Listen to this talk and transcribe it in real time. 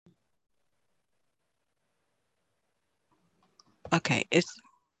Okay, it's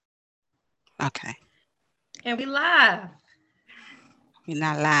okay. And we live. We're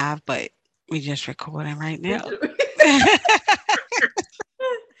not live, but we just recording right We now. do.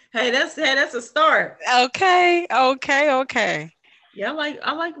 Hey, that's a start. Okay, okay, okay. Yeah,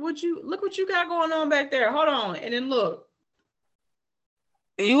 I like what you look what you got going on back there. Hold on, and then look.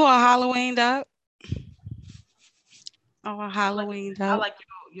 You all Halloweened up? Oh, I like Halloweened I up. like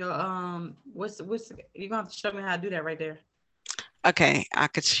your what's you're gonna have to show me how to do that right there. Okay, I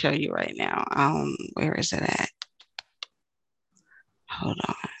could show you right now. Where is it at? Hold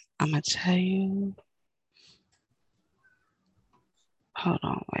on. I'm gonna tell you. Hold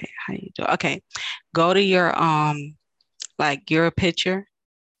on, wait. How you do? Okay, go to your like your picture.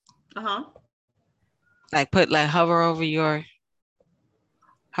 Uh huh. Like put like hover over you.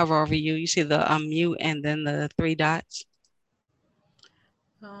 You see the mute and then the three dots.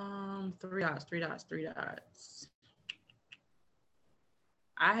 Three dots, three dots, three dots.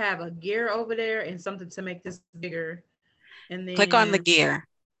 I have a gear over there and something to make this bigger, and Click on the then gear.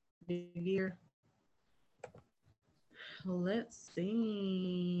 the gear. Let's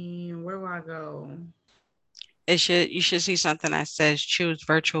see. Where do I go? It should you should see something that says choose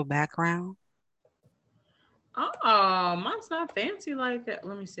virtual background. Oh, mine's not fancy like that.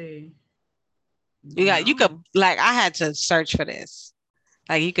 Let me see. You could No. like I had to search for this.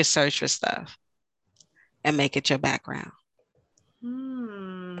 Like you could search for stuff and make it your background.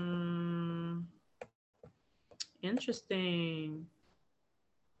 Hmm. Interesting.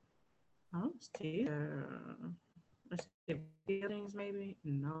 I don't see let's see, video things maybe?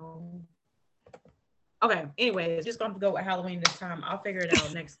 No. Okay. Anyways, just gonna go with Halloween this time. I'll figure it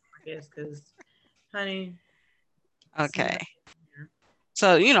out next time, I guess, because honey, it's Okay. not here.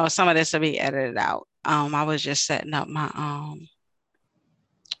 So some of this will be edited out. I was just setting up my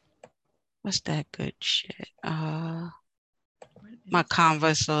what's that good shit? What My is it?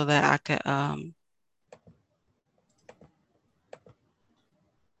 Canva so that I could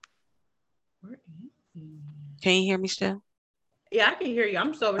Where is he? can you hear me still? Yeah, I can hear you.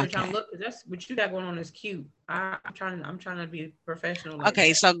 I'm just over here trying to Okay. look because that's what you got going on is cute. I'm trying to be professional like Okay,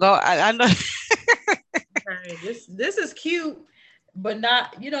 that. so go I know Okay, this is cute, but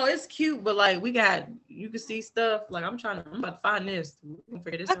not it's cute, but like we got you can see stuff. Like I'm about to find this. We're gonna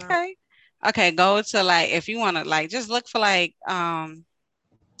figure this out. okay. Okay, go to like if you want to like just look for like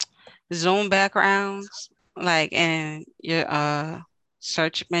Zoom backgrounds like in your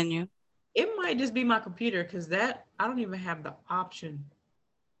search menu. It might just be my computer because that I don't even have the option.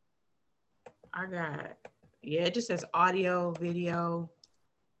 I got yeah, it just says audio, video.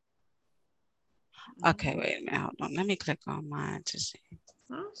 Okay, wait a minute. Hold on. Let me click on mine to see.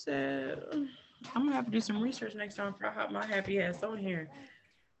 I said I'm gonna have to do some research next time for how my happy ass on here.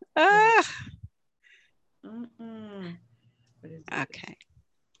 Cause Ah, mm-mm. What is it? okay.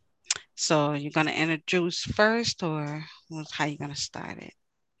 So you're gonna introduce first, or how you gonna start it?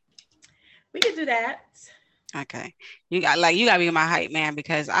 We can do that. Okay. You gotta be my hype man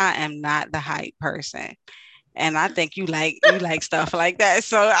because I am not the hype person. And I think you like stuff like that.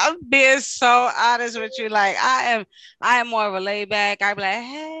 So I'm being so honest with you. Like I am more of a laid back. I be like,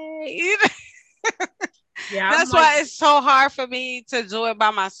 hey, Yeah, I'm that's like, why it's so hard for me to do it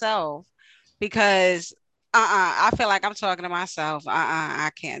by myself because I feel like I'm talking to myself. I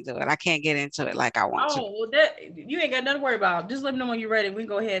can't do it. I can't get into it like I want to. oh, well, that you ain't got nothing to worry about. Just let me know when you're ready. We can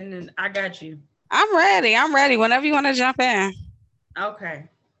go ahead and then I got you. I'm ready. I'm ready. Whenever you want to jump in. Okay.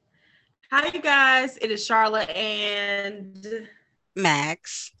 Hi, you guys. It is Charlotte and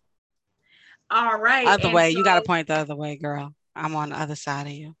Max. all right. Other And way. You gotta so point the other way, girl. I'm on the other side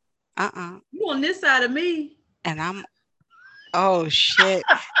of you. Uh-uh. you on this side of me. And I'm oh shit.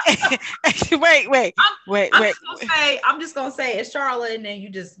 Wait, wait, I'm, wait, I'm wait. just gonna say, it's Charlotte, and then you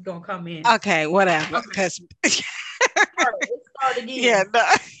just gonna come in. Okay, whatever. Okay. Cause All right. Let's start yeah, again.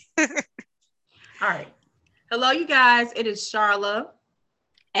 no. All right. Hello, you guys. It is Charlotte,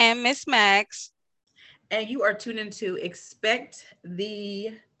 And Miss Max. and you are tuned into Expect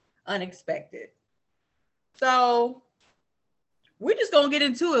the Unexpected. So we're just gonna get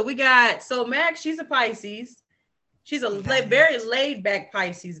into it. We got so Max, she's a Pisces. She's a very Badass. laid back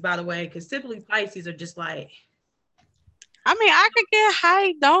Pisces, by the way, because typically Pisces are just like, I mean, I could get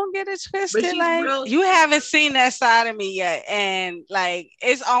hype. Don't get it but twisted. she's Like real. you haven't seen that side of me yet, and like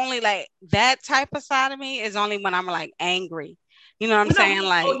it's only like that type of side of me is only when I'm like angry. You know what I'm Well, no, saying? oh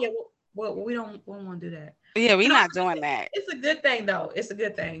Like, yeah, we don't want to do that. yeah, we No, not doing that. it's a good thing though. It's a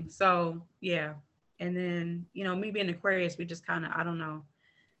good thing. So yeah, and then me being Aquarius, we just kind of I don't know,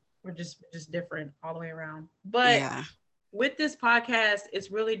 we're just different all the way around. But Yeah. with this podcast,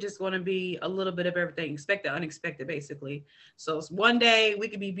 it's really just going to be a little bit of everything. Expect the unexpected, basically. So it's one day we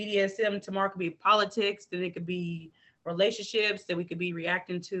could be BDSM, tomorrow could be politics, then it could be relationships, then we could be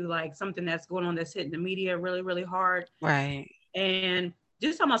reacting to like something that's going on that's hitting the media really, really hard. Right. And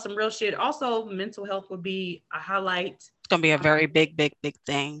just talking about some real shit. Also, mental health would be a highlight. It's gonna be a very big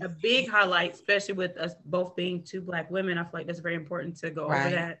thing. A big highlight, especially with us both being two Black women. I feel like that's very important to go over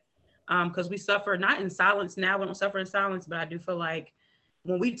that. Because we suffer not in silence now. We don't suffer in silence, but I do feel like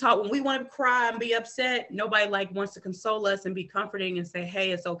when we talk, when we want to cry and be upset, nobody like wants to console us and be comforting and say,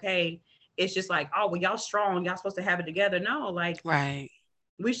 hey, it's okay. It's just like, oh, well, y'all strong. Y'all supposed to have it together. No, like, right.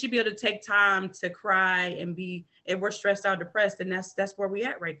 We should be able to take time to cry and be, if we're stressed out, depressed, and that's where we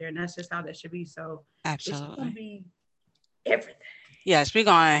at right there. And that's just how that should be. So absolutely, it's gonna be everything. Yes, we're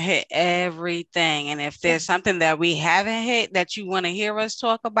gonna hit everything. And if there's something that we haven't hit that you want to hear us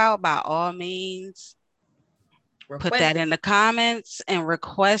talk about, by all means, put that in the comments and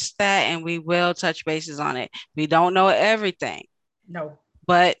request that, and we will touch bases on it. We don't know everything. No.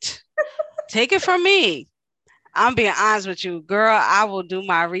 But take it from me. I'm being honest with you, girl. I will do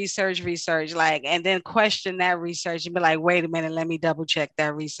my research, like, and then question that research and be like, wait a minute, let me double check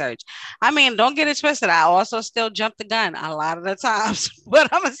that research. I mean, don't get it twisted. I also still jump the gun a lot of the times, but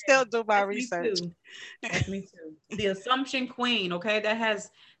I'm gonna still do my research. That's me too. The assumption queen, okay, that has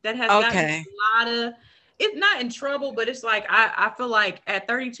okay. gotten a lot of. It's not in trouble, but it's like I feel like at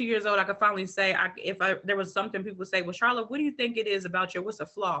 32 years old, I could finally say, if there was something people would say, well, Charlotte, what do you think it is about you? What's a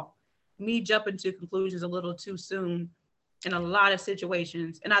flaw? Me jumping to conclusions a little too soon in a lot of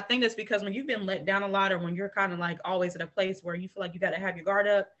situations. And I think that's because when you've been let down a lot, or when you're kind of like always at a place where you feel like you got to have your guard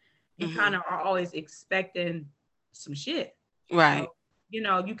up, you kind of are always expecting some shit. Right. So, you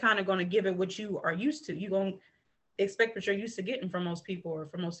know, you kind of going to give it what you are used to. You're going to expect what you're used to getting from most people or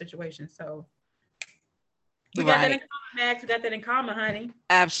from most situations. So we got that in common, Max. We got that in common, honey.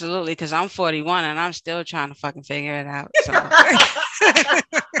 Absolutely, because I'm 41 and I'm still trying to fucking figure it out. So.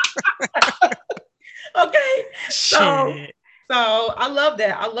 Okay. So I love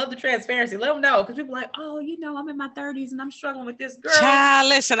that. I love the transparency. Let them know, because people are like, oh, you know, I'm in my 30s and I'm struggling with this, girl. Child,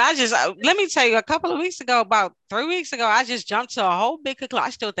 listen, let me tell you, a couple of weeks ago, about 3 weeks ago, I just jumped to a whole big conclusion. I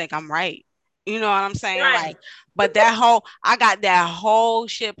still think I'm right. You know what I'm saying? Right. Like, but I got that whole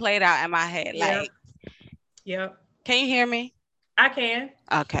shit played out in my head. Yeah. Like, yeah. Can you hear me? I can.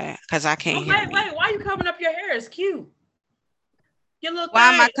 Okay, because I can't hear. Wait, why are you covering up your hair? It's cute.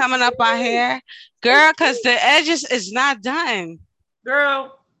 Why am I coming up my hair, girl? Because the edges is not done,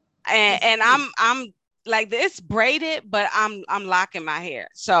 girl. And I'm like, it's braided, but I'm locking my hair.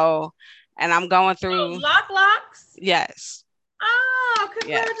 So, and I'm going through locks. Yes. Oh,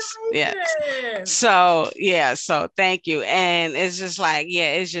 congratulations. Yes. So yeah. So thank you. And it's just like,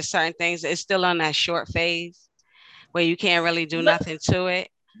 yeah, it's just certain things. It's still on that short phase where you can't really do nothing to it.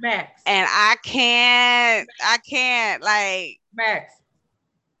 Max. And I can't like. Max.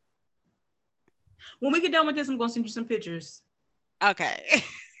 When we get done with this, I'm going to send you some pictures. Okay.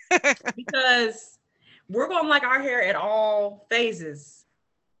 Because we're going to like our hair at all phases.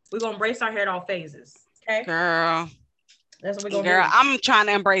 We're going to embrace our hair at all phases. Okay. Girl. That's what we're going to do. Girl, I'm trying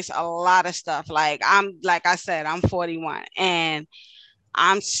to embrace a lot of stuff. Like I said, I'm 41 and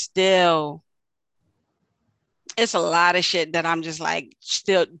I'm still, it's a lot of shit that I'm just like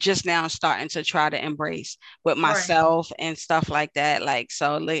still just now starting to try to embrace with myself and stuff like that. Like,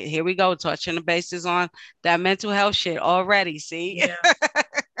 so here we go, touching the bases on that mental health shit already. See? Yeah.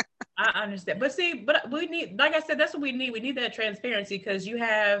 I understand. But see, but we need, like I said, that's what we need. We need that transparency, because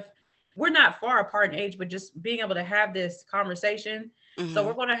we're not far apart in age, but just being able to have this conversation. Mm-hmm. So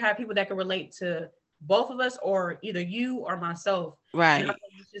we're going to have people that can relate to both of us, or either you or myself. Right. And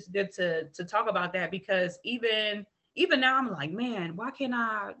it's just good to talk about that, because even now I'm like, man, why can't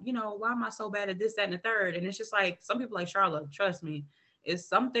I, why am I so bad at this, that, and the third? And it's just like, some people like, Charlotte, trust me,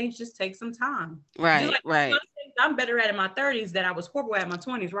 some things just take some time. Right. Right. I'm better at in my 30s that I was horrible at in my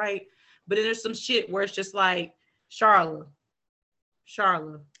 20s. Right. But then there's some shit where it's just like, Charlotte.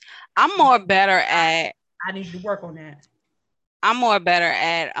 I'm more better at. I need to work on that. I'm more better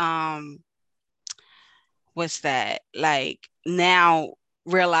at what's that? Like, now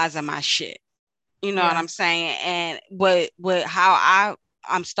realizing my shit. You know what I'm saying? And what how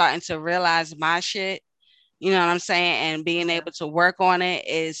I'm starting to realize my shit, you know what I'm saying? And being able to work on it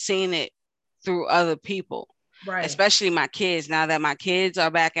is seeing it through other people. Right. Especially my kids. Now that my kids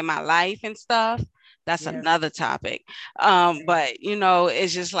are back in my life and stuff, that's another topic. But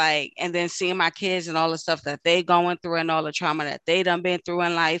it's just like, and then seeing my kids and all the stuff that they going through and all the trauma that they done been through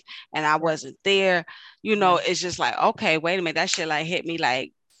in life, and I wasn't there, it's just like, okay, wait a minute, that shit like hit me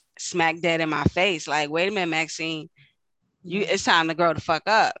like smack dead in my face. Like, wait a minute, Maxine, You, Yeah. it's time to grow the fuck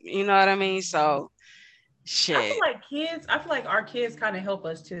up. You know what I mean? So shit. I feel like our kids kind of help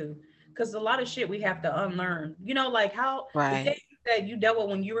us too. Because a lot of shit we have to unlearn. You know, like how the things Right. that you dealt with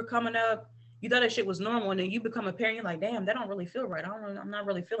when you were coming up, you thought that shit was normal, and then you become a parent, you're like, damn, that don't really feel right. I'm not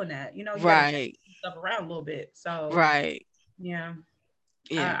really feeling that. You know, you got to change Right. stuff around a little bit. So Right. yeah,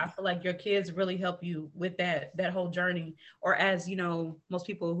 Yeah. I feel like your kids really help you with that whole journey. Or as you know, most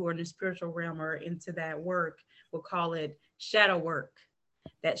people who are in the spiritual realm or into that work will call it shadow work.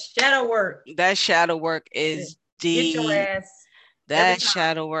 That shadow work, That shadow work is get your deep. ass every That time.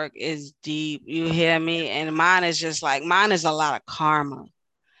 shadow work is deep. You hear me? And mine is just like, mine is a lot of karma.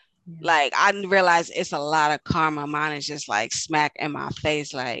 Yeah. Like I didn't realize it's a lot of karma. Mine is just like smack in my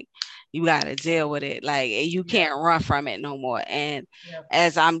face. Like you got to deal with it. Like you Yeah. can't run from it no more. And Yeah.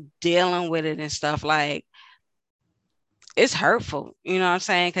 as I'm dealing with it and stuff, like it's hurtful. You know what I'm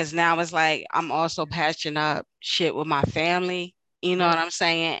saying? Because now it's like I'm also patching up shit with my family. You know what Yep. I'm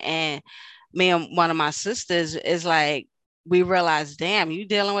saying? And me and one of my sisters is like, we realized, damn, you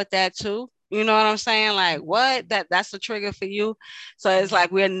dealing with that too. You know what I'm saying? Like, what? That's the trigger for you. So it's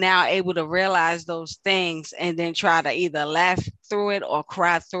like we're now able to realize those things and then try to either laugh through it or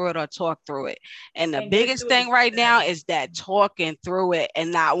cry through it or talk through it. And the And get biggest to it thing right together. now is that talking through it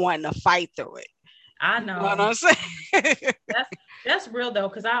and not wanting to fight through it. I You know what know. I'm saying? That's that's real though,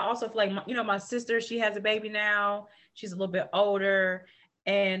 because I also feel like my sister, she has a baby now. She's a little bit older.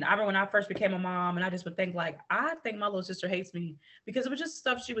 And I remember when I first became a mom, and I just would think like, I think my little sister hates me because it was just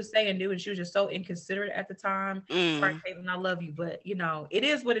stuff she would say and do, and she was just so inconsiderate at the time. Sorry, Mm, Caitlin, I love you, but it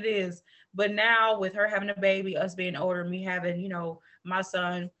is what it is. But now with her having a baby, us being older, me having, my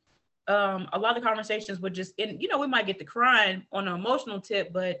son, a lot of the conversations would just and we might get to crying on an emotional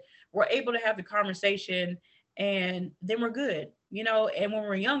tip, but we're able to have the conversation and then we're good. And when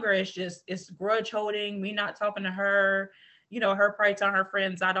we're younger, it's grudge holding, me not talking to her, her probably telling her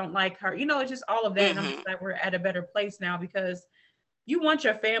friends I don't like her, it's just all of that. And I'm just hmm. like, we're at a better place now because you want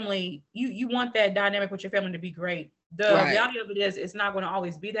your family, you want that dynamic with your family to be great. The Right. reality of it is it's not going to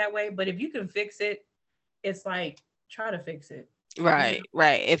always be that way, but if you can fix it, it's like try to fix it. you know Right.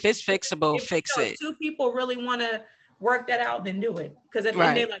 Right. If it's if, fixable, if fix if it. two people really want to work that out, then do it. Because at the end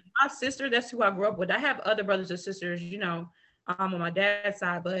of the Right. day, like my sister, that's who I grew up with. I have other brothers and sisters, on my dad's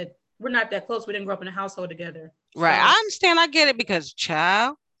side, but we're not that close. We didn't grow up in a household together. Right. So I understand. I get it because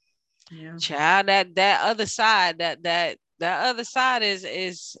yeah, that other side, that other side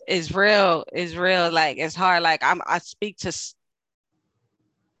is real, is real. Like it's hard. Like I speak to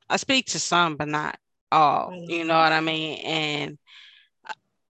some, but not all. You know what I mean? And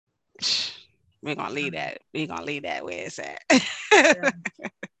we're gonna leave that. We're gonna leave that where it's at. yeah,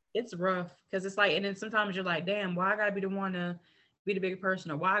 it's rough because it's like, and then sometimes you're like, damn, why I gotta be the one to be the bigger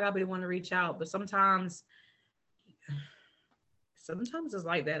person, or why I gotta be the one to reach out? But sometimes it's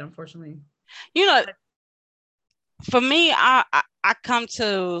like that, unfortunately. You know, for me, I come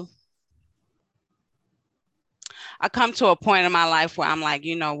to a point in my life where I'm like,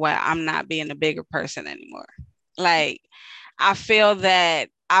 you know what, I'm not being the bigger person anymore. Like I feel that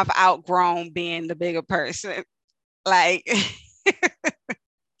I've outgrown being the bigger person. Like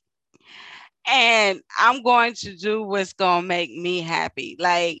and I'm going to do what's going to make me happy.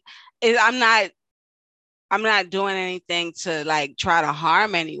 Like I'm not doing anything to like try to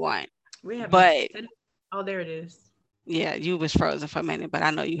harm anyone. We having But oh, there it is. yeah, you was frozen for a minute, but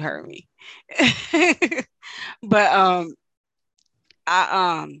I know you heard me. But I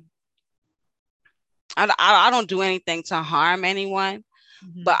I don't do anything to harm anyone,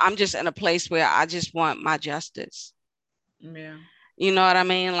 but Hmm. I'm just in a place where I just want my justice. Yeah, You know what I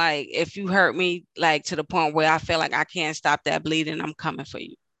mean? Like if you hurt me like to the point where I feel like I can't stop that bleeding, I'm coming for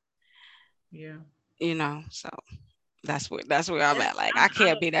you. yeah. So that's where I'm That's at. Like I I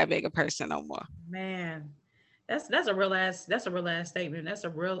can't be that big a person no more. Man, that's a real ass statement. That's a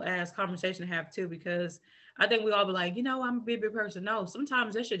real ass conversation to have too, because I think we all be like, I'm a big person. No,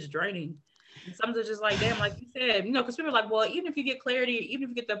 sometimes that shit's draining. And sometimes it's just like, damn, like you said, because people are like, well, even if you get clarity, even if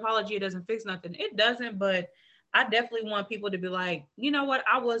you get the apology, it doesn't fix nothing. It doesn't, but I definitely want people to be like, you know what?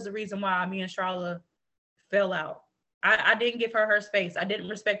 I was the reason why me and Charlotte fell out. I didn't give her her space. I didn't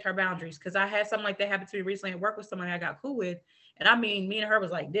respect her boundaries because I had something like that happen to me recently at work with somebody I got cool with. And I mean, me and her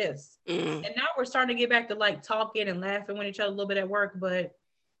was like this. Mm. And now we're starting to get back to like talking and laughing with each other a little bit at work, but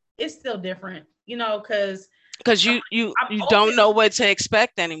it's still different, because Because I'm, I'm you don't open. know what to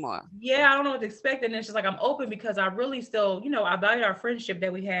expect anymore. Yeah, I don't know what to expect. And it's just like I'm open because I really still, I value our friendship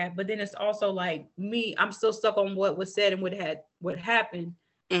that we had. But then it's also like me, I'm still stuck on what was said and what happened.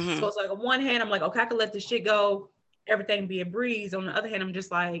 So Hmm. it's like on one hand, I'm like, okay, I can let this shit go, everything be a breeze. On the other hand, I'm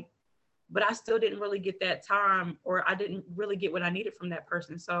just like, but I still didn't really get that time, or I didn't really get what I needed from that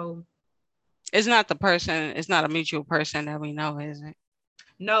person. So It's not the person, it's not a mutual person that we know, is it?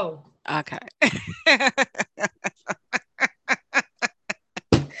 no. Okay.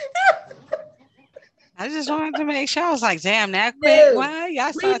 I just wanted to make sure. I was like, damn, that quick? No, Why?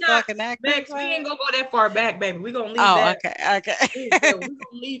 Y'all we start not, talking that quick? Max. We Why? ain't gonna go that far back, baby. We gonna leave Oh, that. okay. We're Okay. gonna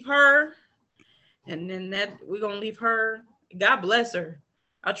leave her, and then that we're gonna leave her. God bless her.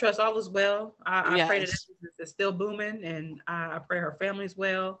 I trust all is well. I pray that Yes. business is still booming, and I pray her family's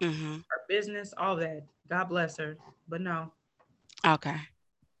well, Hmm. her business, all that. God bless her. But no, Okay.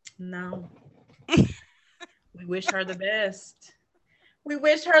 no, we wish her the best. We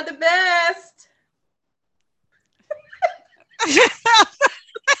wish her the best.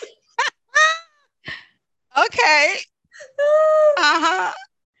 Okay. Uh-huh.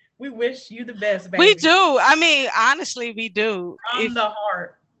 We wish you the best, We baby, do. I mean, honestly, we do. from If the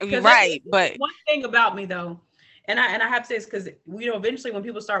heart. you're Because that's right, but one thing about me, though, and I have to say this because eventually when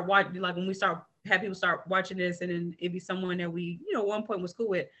people start watching, like when we start have people start watching this, and then it be someone that we at one point was cool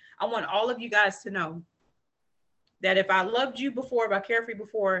with. I want all of you guys to know that if I loved you before, if I cared for you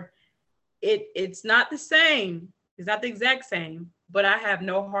before, it's not the same. It's not the exact same, but I have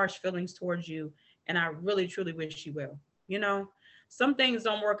no harsh feelings towards you, and I really truly wish you well. You know, some things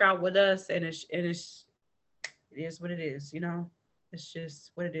don't work out with us, and it is what it is. It's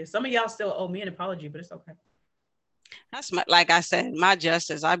just what it is. Some of y'all still owe me an apology, but it's okay. that's my, like I said, my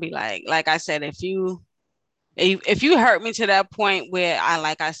justice. I'd be like I said, if you hurt me to that point where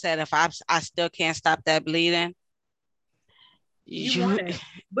like I said, if I still can't stop that bleeding, You want you it,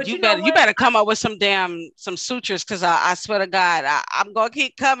 but you you know better you what? better come up with some sutures, because I swear to God, I'm gonna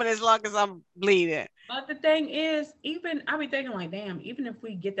keep coming as long as I'm bleeding. But the thing is, even I be thinking like, damn, even if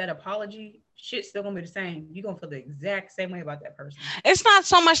we get that apology, shit's still gonna be the same. You're gonna feel the exact same way about that person. It's not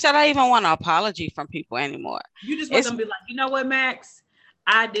so much that I even want an apology from people anymore. You just want It's them to be like, you know what, Max?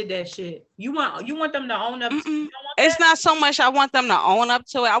 I did that shit. You want them to own up. You mm-mm. don't want It's that? not so much I want them to own up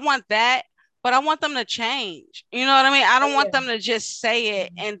to it. I want that, but I want them to change. You know what I mean? I Oh don't want yeah. them to just say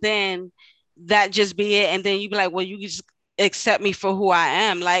it and then that just be it. And then you be like, well, you just accept me for who I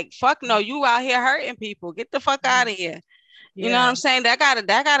am. Like, fuck no, you out here hurting people. Get the fuck out of here. You know what Yeah. I'm saying? That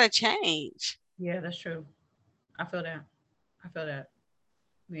gotta change. Yeah, that's true. I feel that. I feel that.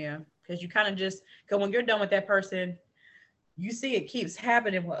 Yeah. Because you kind of just, because when you're done with that person, you see it keeps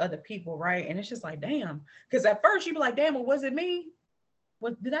happening with other people, right? And it's just like, damn. Because at first you be like, damn, well, was it me?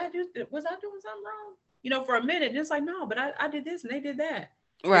 What did I do? Was I doing something wrong? For a minute, and it's like, no, but I did this and they did that.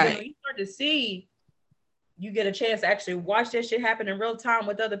 But then Right. when you start to see, you get a chance to actually watch that shit happen in real time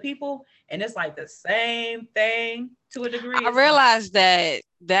with other people, and it's like the same thing to a degree. I It's like, realized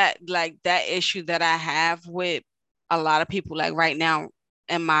that like that issue that I have with a lot of people, like right now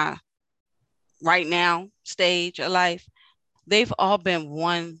in my right now stage of life, they've all been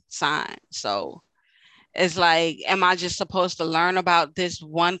one sign. So it's like, am I just supposed to learn about this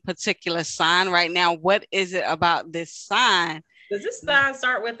one particular sign right now? What is it about this sign? does this sign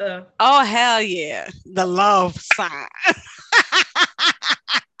start with a Oh, hell yeah. The love sign.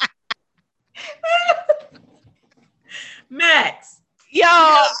 Max? Yo,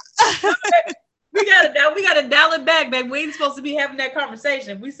 We gotta, we gotta dial it back, babe. We ain't supposed to be having that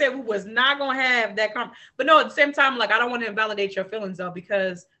conversation. We said we was not gonna have that but no, at the same time, like I don't want to invalidate your feelings though,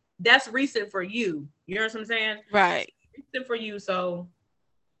 because that's recent for you. You know what I'm saying? right. Recent for you, so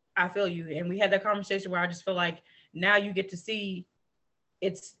I feel you. And we had that conversation where I just feel like now you get to see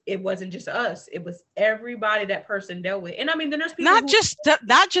it wasn't just us, it was everybody that person dealt with. And I mean, then there's people who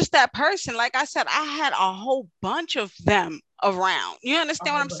Not just that person. Like I said, I had a whole bunch of them around. You a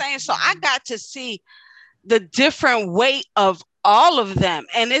understand what whole I'm bunch saying? of So I them. got to see the different weight of all of them.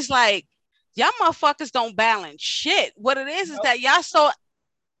 And it's like, y'all motherfuckers don't balance shit. What it is Nope. that y'all so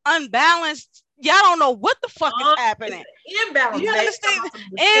unbalanced. Y'all don't know what the fuck is It's happening. an imbalance, You babe. Talking understand? about some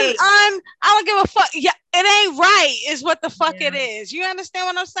And mistakes. I don't give a fuck. Yeah, it ain't right, is what the fuck Yeah. it is. You understand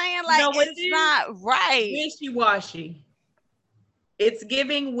what I'm saying? You Like, know what it it's is? not right. Wishy-washy. It's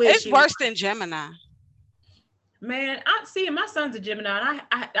giving It's wishy. worse than Gemini. Man, I see my son's a Gemini, and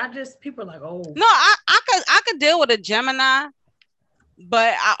I just people are like, oh, No, I could deal with a Gemini,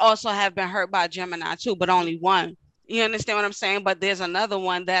 but I also have been hurt by Gemini too, but only one. You understand what I'm saying? But there's another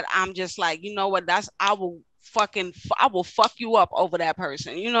one that I'm just like, you know what? I will fuck you up over that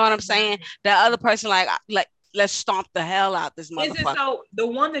person. You know what I'm saying? That other person, like let's stomp the hell out this is it motherfucker. so? The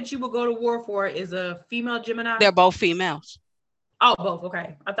one that you would go to war for is a female Gemini. They're both females. Oh, both.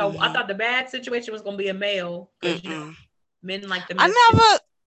 Okay, I Mm-hmm. thought the bad situation was gonna be a male because Mm-mm. men like the I mischief. never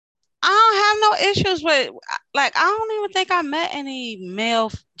I don't have no issues with, like, I don't even think I met any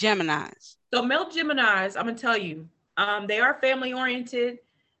male Geminis. So male Geminis, I'm gonna tell you, they are family oriented.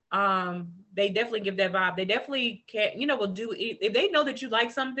 They definitely give that vibe. They definitely can, will do if they know that you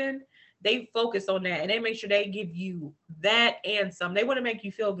like something, they focus on that and they make sure they give you that and some. They want to make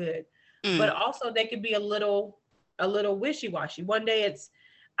you feel good, but Mm. also they could be a little wishy washy. One day it's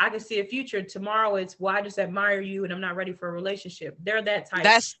I can see a future. Tomorrow it's well, I just admire you and I'm not ready for a relationship. They're that type.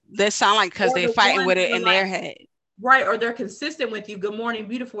 That sound like because Or they're the fighting ones with it that are in their like head. right, or they're consistent with you. Good morning,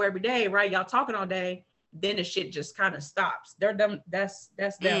 beautiful every day, right? Y'all talking all day, then the shit just kind of stops. They're them. That's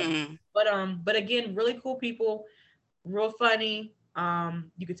them. Mm. But again, really cool people, real funny.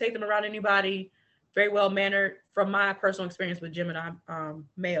 You could take them around anybody, very well mannered. From my personal experience with Gemini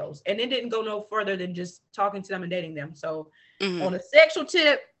males, and it didn't go no further than just talking to them and dating them. So, on Mm. a sexual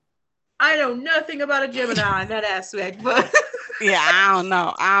tip, I know nothing about a Gemini in that aspect, but Yeah, I don't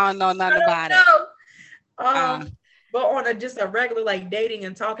know. I don't know I nothing don't about it. know. Uh, But on a just a regular like dating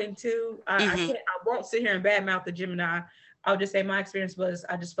and talking to, I mm-hmm. can't. I won't sit here and badmouth the Gemini. I'll just say my experience was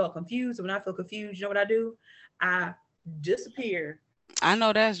I just felt confused. When I feel confused, you know what I do? I disappear. I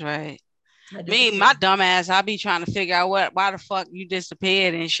know that's right. I Me, disappear. my dumb ass, I be trying to figure out why the fuck you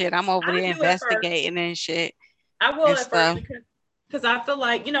disappeared and shit. I'm over I there do at first. investigating and shit I will and at first stuff. because I feel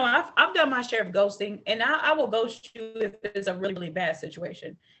like I've done my share of ghosting, and I will ghost you if it's a really really bad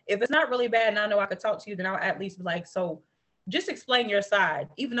situation. If it's not really bad, and I know I could talk to you, then I'll at least be like, so just explain your side,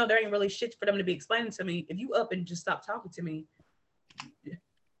 even though there ain't really shit for them to be explaining to me. If you up and just stop talking to me,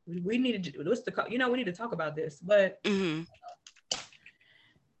 we need to what's the we need to talk about this. But Mm-hmm.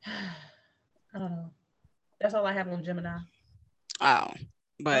 I don't know. That's all I have on Gemini. Oh,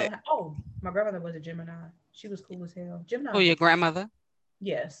 but Oh, my grandmother was a Gemini. She was cool as hell. who, Gemini's your are cool. grandmother?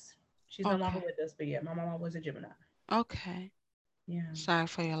 Yes. She's no longer Okay. with us, but yeah, my mama was a Gemini. Okay. Yeah. Sorry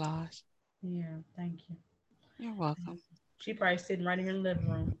for your loss. Yeah. Thank you. You're welcome. She probably sitting right in her living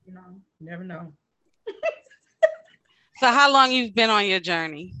room. You never know. So how long you've been on your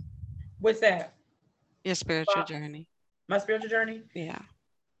journey? What's that? Your spiritual journey? My spiritual journey? Yeah.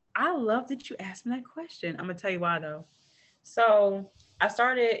 I love that you asked me that question. I'm gonna tell you why though. So I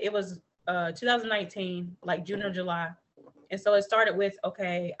started. It was 2019, like June or July, and so it started with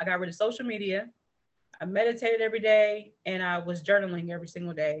okay. I got rid of social media. I meditated every day, and I was journaling every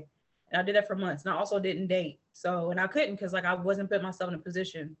single day, and I did that for months. And I also didn't date, so and I couldn't because like I wasn't putting myself in a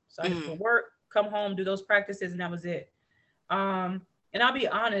position. So I just Mm-hmm. would work, come home, do those practices, and that was it. And I'll be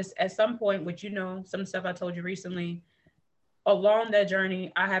honest, at some point, which some stuff I told you recently, along that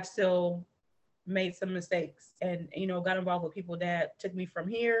journey, I have still made some mistakes and got involved with people that took me from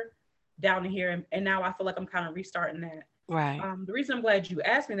here down to here, and now I feel like I'm kind of restarting that. Right. The reason I'm glad you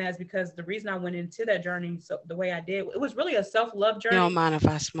asked me that is because the reason I went into that journey so the way I did, it was really a self-love You don't journey. mind if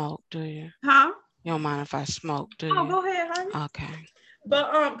I smoke, do you? Huh? You don't mind if I smoke, do Oh, you? go ahead, honey. Okay.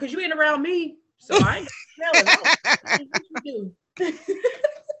 But because you ain't around me, so I ain't smelling. What you do?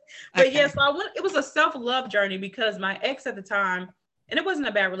 But Okay. yeah, so I went. It was a self-love journey because my ex at the time, and it wasn't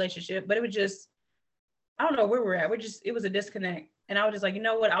a bad relationship, but it was just I don't know where we're at. It was a disconnect. And I was just like, you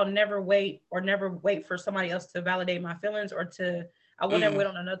know what? I'll never wait for somebody else to validate my feelings I will never Mm-hmm. wait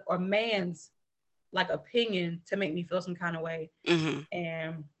on another or man's like opinion to make me feel some kind of way. Mm-hmm.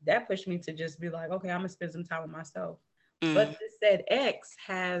 And that pushed me to just be like, okay, I'm gonna spend some time with myself. Mm. But this said ex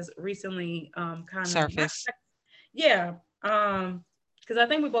has recently kind of Surface. yeah. Because I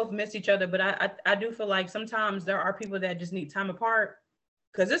think we both missed each other, but I do feel like sometimes there are people that just need time apart.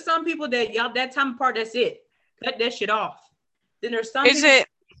 Because there's some people that y'all that time apart, that's it. Cut that shit off. Then there's some Is people it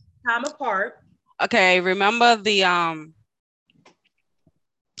time apart. okay? Remember the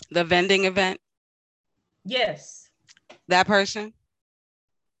vending event? Yes. That person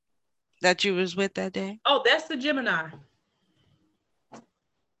that you was with that day? Oh, that's the Gemini.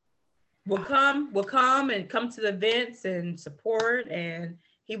 Will come and come to the events and support, and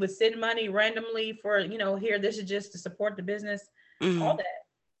he would send money randomly for here, this is just to support the business, all Mm-hmm. that.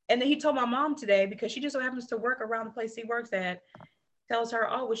 And then he told my mom today because she just so happens to work around the place he works at, tells her,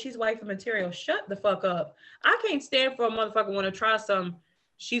 oh, well, she's wife material. Shut the fuck up. I can't stand for a motherfucker want to try some,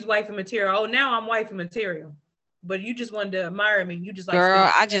 she's wife material. Oh, now I'm wife material. But you just wanted to admire me. You just like spending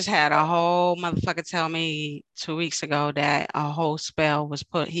Girl, I just had a whole motherfucker tell me 2 weeks ago that a whole spell was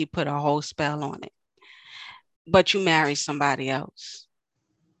put. He put a whole spell on it. But you married somebody else.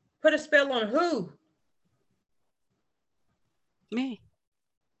 put a spell on who? Me.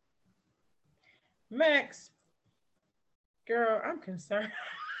 Max. Girl, I'm concerned.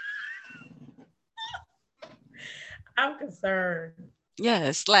 I'm concerned.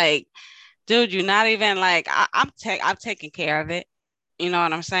 Yes, like, dude, you're not even like I'm taking care of it. You know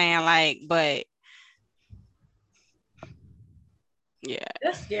what I'm saying? Like, but yeah.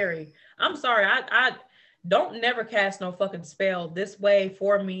 That's scary. I'm sorry. I don't never cast no fucking spell this way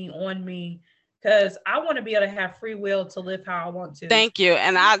for me, on me, because I want to be able to have free will to live how I want to. Thank you.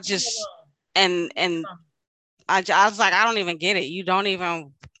 And Leave I me just alone. Leave me and alone. I was like, I don't even get it. You don't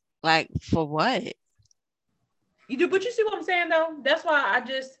even like for what? You do, but you see what I'm saying though? That's why I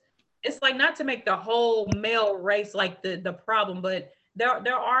just, it's like not to make the whole male race like the problem, but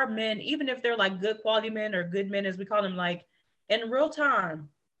there are men, even if they're like good quality men or good men as we call them, like in real time,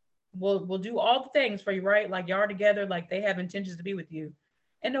 will do all the things for you, right? Like y'all are together, like they have intentions to be with you.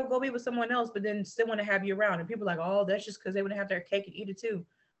 And they'll go be with someone else, but then still want to have you around. And people are like, oh, that's just because they want to have their cake and eat it too.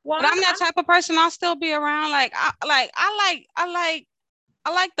 Well, But I'm that type of person. I'll still be around. I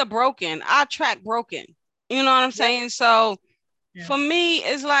like the broken. I attract broken. You know what I'm saying? So yeah. for me,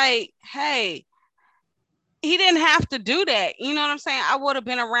 it's like, hey, he didn't have to do that. You know what I'm saying? I would have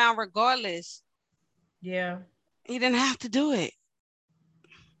been around regardless. Yeah. He didn't have to do it.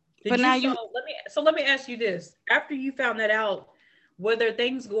 Did But you now you let me ask you this. After you found that out, were there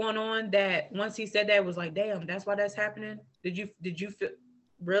things going on that once he said that was like, damn, that's why that's happening? Did you feel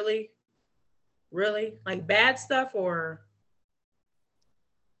really? Really? Like bad stuff or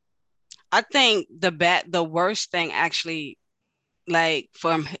I think the worst thing actually like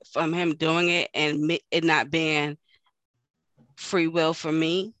from him doing it and it not being free will for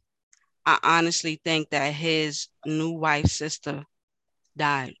me, I honestly think that his new wife's sister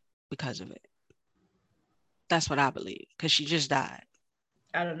died because of it. That's what I believe because she just died.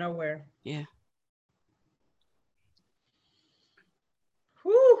 out of nowhere? Yeah.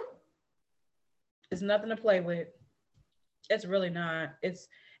 Whew. It's nothing to play with. It's really not. It's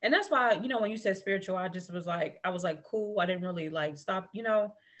and that's why, when you said spiritual, I was like, cool. I didn't really like stop,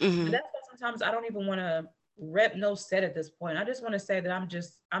 But Mm-hmm. that's why sometimes I don't even want to rep no set at this point. I just want to say that I'm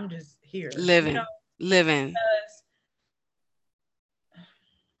just here, Living. because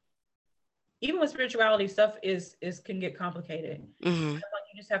even with spirituality, stuff is can get complicated. Mm-hmm. Like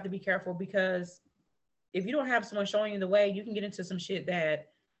you just have to be careful, because if you don't have someone showing you the way, you can get into some shit that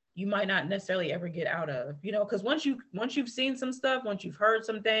you might not necessarily ever get out of, because once you've seen some stuff, once you've heard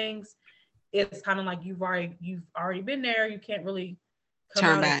some things, it's kind of like you've already been there. You can't really come Turn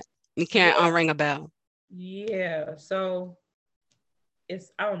out of. back. You Yeah, can't unring a bell. yeah. So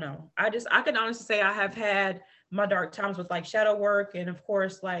I don't know. I can honestly say I have had my dark times with like shadow work, and of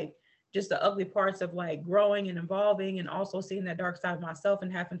course like just the ugly parts of like growing and evolving, and also seeing that dark side of myself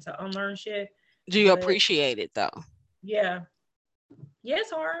and having to unlearn shit. Do you But appreciate it though? yeah, yeah,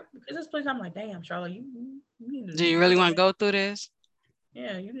 it's hard because this place I'm like, damn, Charlotte, you need Do to you really work on want to that. go through this?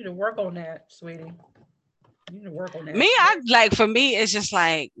 Yeah, you need to work on that, sweetie. You need to work on Me, that. I like for me, it's just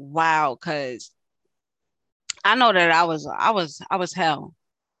like wow, because I know that I was hell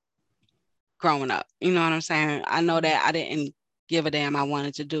growing up. You know what I'm saying? I know that I didn't give a damn. I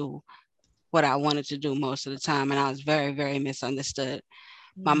wanted to do what I wanted to do most of the time, and I was very, very misunderstood.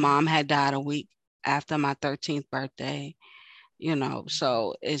 My Mm-hmm. mom had died a week after my 13th birthday,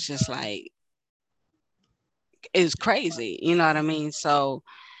 so it's just like it's crazy, you know what I mean? So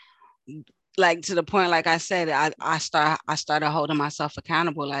like to the point, like I said, I started holding myself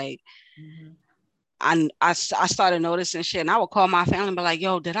accountable. Like Mm-hmm. I started noticing shit, and I would call my family and be like,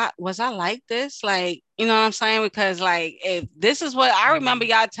 yo, was I like this? Like, you know what I'm saying? Because like if this is what I remember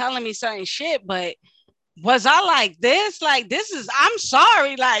y'all telling me certain shit, but was I like this? Like this is I'm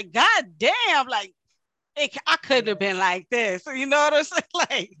sorry, like god damn, like I couldn't have been like this. You know what I'm saying?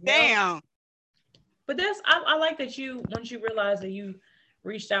 Like, Yep. damn. But I like that you once you realize that you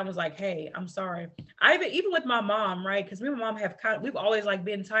reached out and was like, hey, I'm sorry. I even with my mom, right? Because me and my mom have we've always like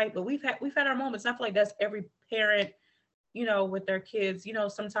been tight, but we've had our moments. And I feel like that's every parent, with their kids,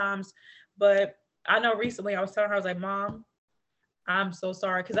 sometimes. But I know recently I was telling her, I was like, Mom, I'm so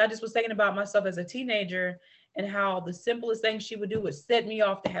sorry. Because I just was thinking about myself as a teenager and how the simplest thing she would do was set me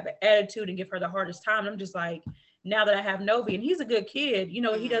off to have an attitude and give her the hardest time. And I'm just like, now that I have Novi, and he's a good kid, he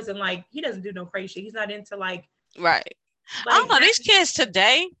doesn't do no crazy shit. He's not into Right. I like don't know. These happy. kids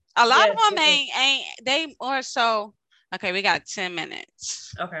today, a lot of Yes, them yes, yes. ain't they more so. Okay, we got 10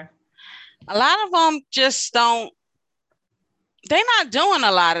 minutes. Okay. A lot of them just don't, they're not doing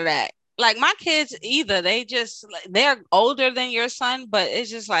a lot of that. Like my kids either. They're older than your son, but it's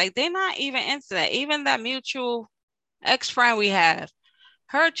just like they're not even into that. Even that mutual ex-friend we have,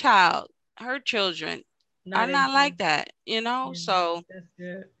 her child, her children are Not not into. like that. Yeah, So that's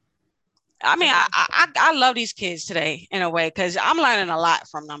good. I mean, That's I love these kids today in a way because I'm learning a lot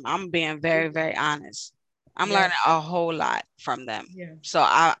from them. I'm being very, very honest. I'm yeah, learning a whole lot from them. yeah, So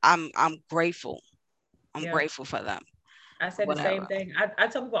I'm grateful. I'm yeah. grateful for them. I said the same whatever. thing. I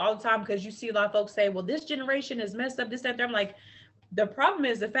tell people all the time because you see a lot of folks say, well, this generation is messed up, this, that, there. I'm like, the problem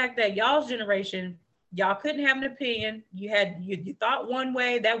is the fact that y'all's generation, y'all couldn't have an opinion. You thought one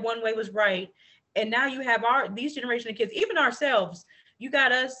way, that one way was right. And now you have these generation of kids, even ourselves. You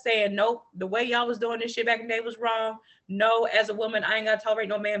got us saying, nope, the way y'all was doing this shit back in the day was wrong. No, as a woman, I ain't gotta tolerate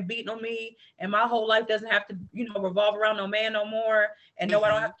no man beating on me. And my whole life doesn't have to, revolve around no man no more. And no, I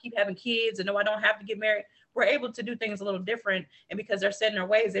don't have to keep having kids. And no, I don't have to get married. We're able to do things a little different. And because they're set in their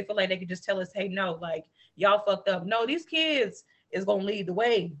ways, they feel like they can just tell us, hey, no, like y'all fucked up. No, these kids is gonna lead the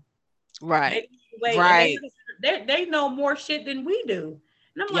way. Right. And Right. they know more shit than we do.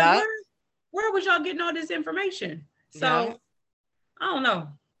 And I'm like, Yeah. where was y'all getting all this information? Yeah. So I don't know.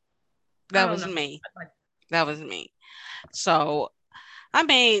 That was me. That was me. So I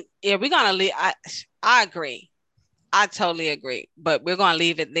mean, yeah, we're gonna leave. I agree. I totally agree. But we're gonna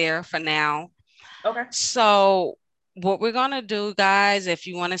leave it there for now. Okay. So what we're gonna do, guys, if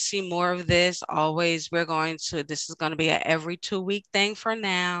you want to see more of this, always this is gonna be a every 2 week thing for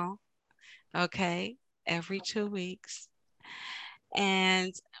now. Okay. Every 2 weeks.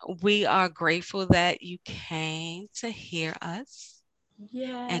 And we are grateful that you came to hear us.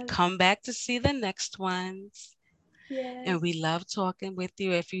 Yes. And come back to see the next ones. Yes. And we love talking with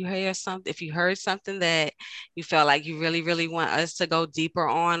you. If you heard something that you felt like you really, really want us to go deeper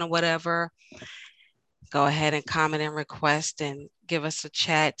on or whatever, go ahead and comment and request and give us a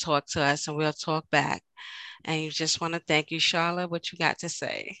chat, talk to us, and we'll talk back. And you just want to thank you, Charlotte. What you got to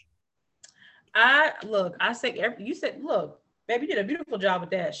say? I said, you said, look, baby did a beautiful job with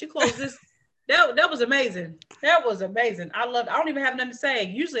that. She closed this. That was amazing. That was amazing. I don't even have nothing to say.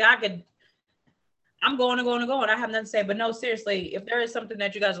 Usually I'm going and going and going. I have nothing to say, but no, seriously, if there is something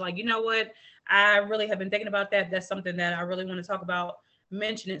that you guys are like, you know what, I really have been thinking about that. That's something that I really want to talk about.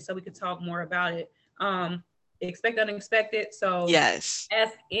 Mention it so we could talk more about it. Expect unexpected. So yes,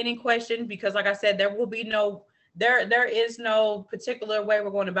 ask any question because, like I said, there is no particular way we're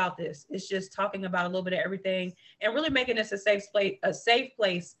going about this. It's just talking about a little bit of everything and really making this a safe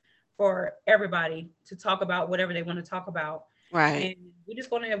place for everybody to talk about whatever they want to talk about. right. And we're just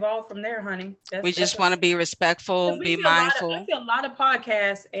going to evolve from there, honey. We just want to be respectful, be mindful. I see a lot of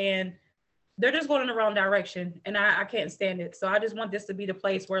podcasts and they're just going in the wrong direction. And I can't stand it. So I just want this to be the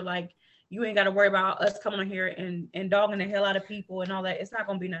place where like, you ain't got to worry about us coming on here and dogging the hell out of people and all that. It's not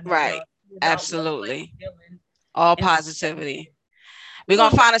going to be nothing. Right. Absolutely. All positivity. We're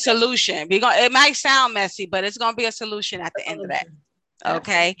going to find a solution. It might sound messy, but it's going to be a solution at the end of that.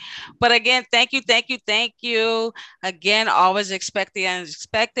 Okay. But again, thank you. Again, always expect the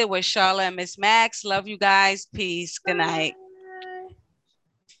unexpected with Charlotte and Miss Max. Love you guys. Peace. Good night.